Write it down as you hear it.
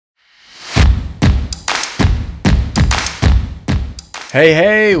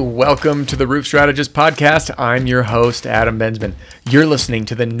Hey, welcome to the Roof Strategist Podcast. I'm your host, Adam Bensman. You're listening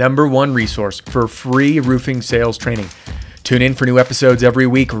to the #1 resource for free roofing sales training. Tune in for new episodes every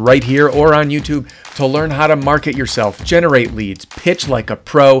week right here or on YouTube to learn how to market yourself, generate leads, pitch like a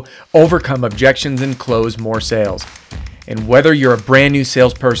pro, overcome objections, and close more sales. And whether you're a brand new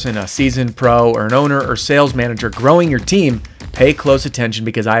salesperson, a seasoned pro, or an owner or sales manager growing your team, pay close attention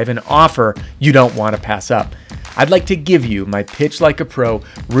because I have an offer you don't want to pass up. I'd like to give you my Pitch Like a Pro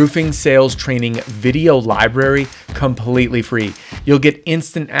roofing sales training video library completely free. You'll get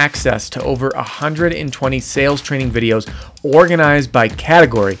instant access to over 120 sales training videos organized by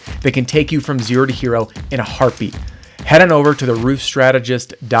category that can take you from zero to hero in a heartbeat. Head on over to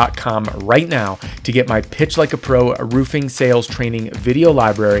theroofstrategist.com right now to get my Pitch Like a Pro roofing sales training video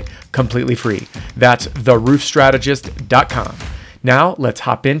library completely free. That's theroofstrategist.com. Now let's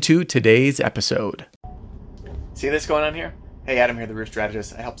hop into today's episode. See this going on here? Hey, Adam here, the Roof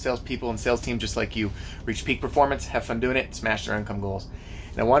Strategist. I help salespeople and sales teams just like you reach peak performance, have fun doing it, smash their income goals.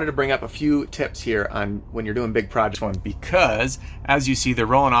 And I wanted to bring up a few tips here on when you're doing big projects. Because as you see, they're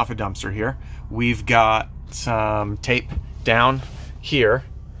rolling off a dumpster here. We've got some tape down here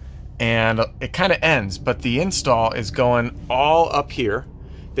and it kind of ends, but the install is going all up here.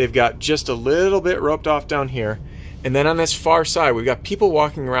 They've got just a little bit roped off down here. And then on this far side, we've got people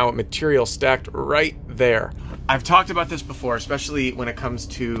walking around with material stacked right there. I've talked about this before, especially when it comes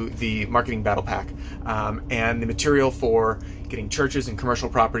to the marketing battle pack and the material for getting churches and commercial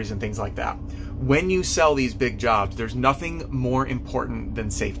properties and things like that. When you sell these big jobs, there's nothing more important than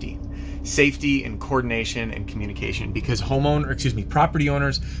safety. Safety and coordination and communication, because property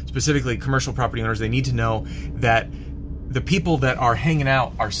owners, specifically commercial property owners, they need to know that the people that are hanging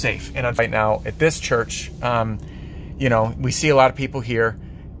out are safe. And right now at this church, we see a lot of people here,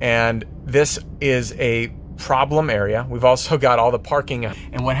 and this is a problem area. We've also got all the parking.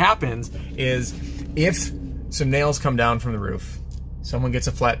 And what happens is if some nails come down from the roof, someone gets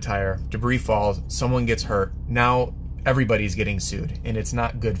a flat tire, debris falls, someone gets hurt, now everybody's getting sued, and it's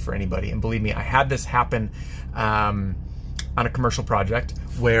not good for anybody. And believe me, I had this happen on a commercial project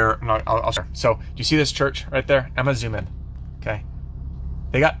where, so do you see this church right there? I'm gonna zoom in, okay?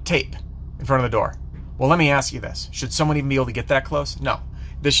 They got tape in front of the door. Well, let me ask you this. Should someone even be able to get that close? No.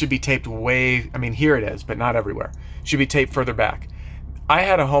 This should be taped here it is, but not everywhere. Should be taped further back. I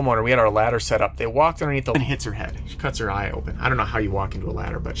had a homeowner, we had our ladder set up. They walked underneath and hits her head. She cuts her eye open. I don't know how you walk into a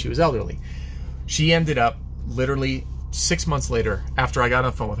ladder, but she was elderly. She ended up literally 6 months later, after I got on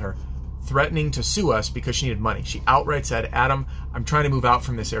the phone with her, threatening to sue us because she needed money. She outright said, Adam, I'm trying to move out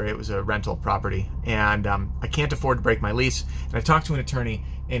from this area. It was a rental property, and I can't afford to break my lease. And I talked to an attorney,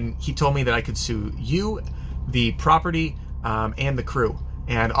 and he told me that I could sue you, the property, and the crew.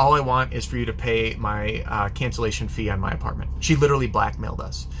 And all I want is for you to pay my cancellation fee on my apartment. She literally blackmailed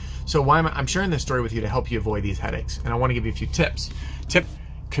us. So I'm sharing this story with you to help you avoid these headaches. And I want to give you a few tips.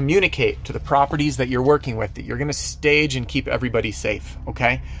 Communicate to the properties that you're working with that you're going to stage and keep everybody safe,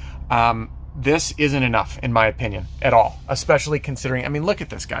 okay? This isn't enough, in my opinion, at all, especially considering, look at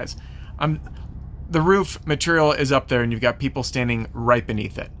this, guys. The roof material is up there and you've got people standing right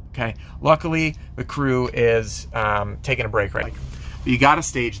beneath it, okay? Luckily, the crew is taking a break right now. But you got to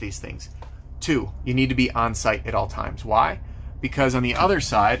stage these things. 2, you need to be on site at all times. Why? Because on the other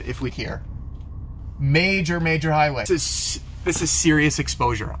side, if we here, major highway. This is serious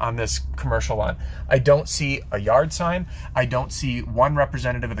exposure on this commercial lawn. I don't see a yard sign. I don't see one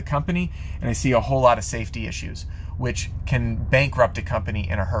representative of the company, and I see a whole lot of safety issues, which can bankrupt a company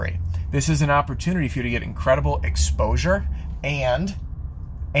in a hurry. This is an opportunity for you to get incredible exposure and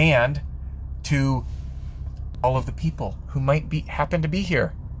to all of the people who might happen to be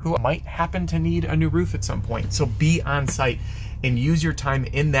here, who might happen to need a new roof at some point. So be on site and use your time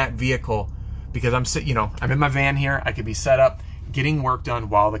in that vehicle, because I'm in my van here. I could be set up getting work done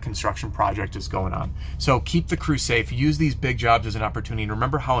while the construction project is going on. So keep the crew safe. Use these big jobs as an opportunity. And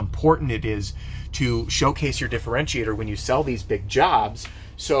remember how important it is to showcase your differentiator when you sell these big jobs,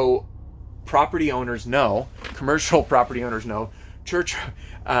 so property owners know, commercial property owners know, church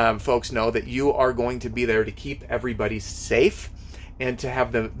folks know that you are going to be there to keep everybody safe and to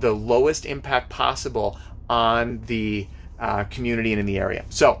have the lowest impact possible on the community and in the area.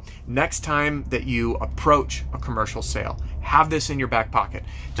 So next time that you approach a commercial sale, have this in your back pocket.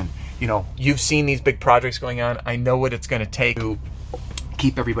 You've seen these big projects going on. I know what it's going to take to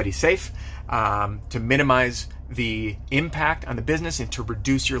keep everybody safe, to minimize the impact on the business, and to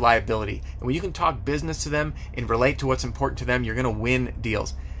reduce your liability. And when you can talk business to them and relate to what's important to them, you're going to win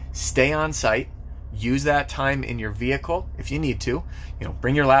deals. Stay on site. Use that time in your vehicle if you need to.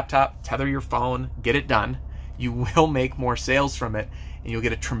 Bring your laptop, tether your phone, get it done. You will make more sales from it, and you'll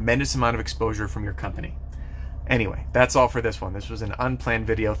get a tremendous amount of exposure from your company. Anyway, that's all for this one. This was an unplanned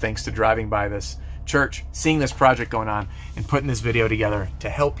video thanks to driving by this church, seeing this project going on, and putting this video together to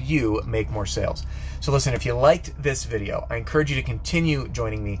help you make more sales. So listen, if you liked this video, I encourage you to continue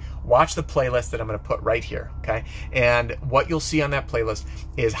joining me. Watch the playlist that I'm going to put right here, okay? And what you'll see on that playlist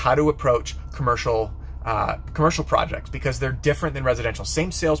is how to approach commercial projects, because they're different than residential.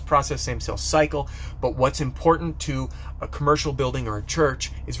 Same sales process, same sales cycle, but what's important to a commercial building or a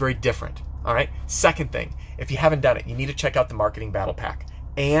church is very different. All right. Second thing, if you haven't done it, you need to check out the Marketing Battle Pack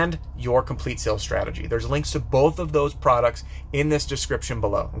and your complete sales strategy. There's links to both of those products in this description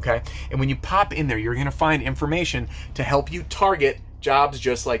below. Okay. And when you pop in there, you're going to find information to help you target jobs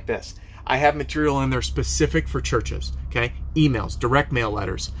just like this. I have material in there specific for churches. Okay. Emails, direct mail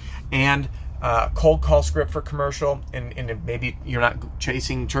letters, and cold call script for commercial, and maybe you're not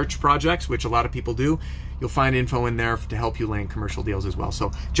chasing church projects, which a lot of people do. You'll find info in there to help you land commercial deals as well.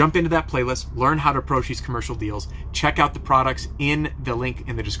 So jump into that playlist, learn how to approach these commercial deals, check out the products in the link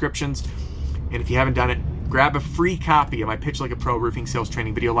in the descriptions. And if you haven't done it, grab a free copy of my Pitch Like a Pro roofing sales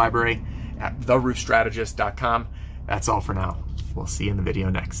training video library at theroofstrategist.com. That's all for now. We'll see you in the video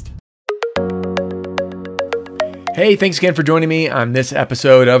next. Hey, thanks again for joining me on this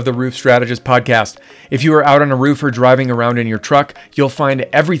episode of the Roof Strategist Podcast. If you are out on a roof or driving around in your truck, you'll find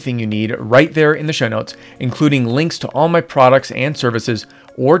everything you need right there in the show notes, including links to all my products and services,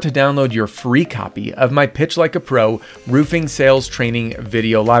 or to download your free copy of my Pitch Like a Pro roofing sales training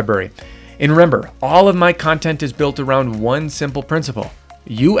video library. And remember, all of my content is built around one simple principle.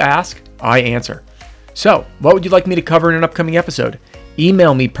 You ask, I answer. So, what would you like me to cover in an upcoming episode?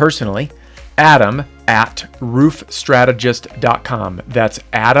 Email me personally, adam@roofstrategist.com. That's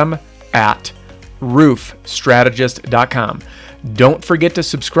adam@roofstrategist.com. Don't forget to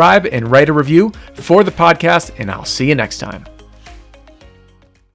subscribe and write a review for the podcast, and I'll see you next time.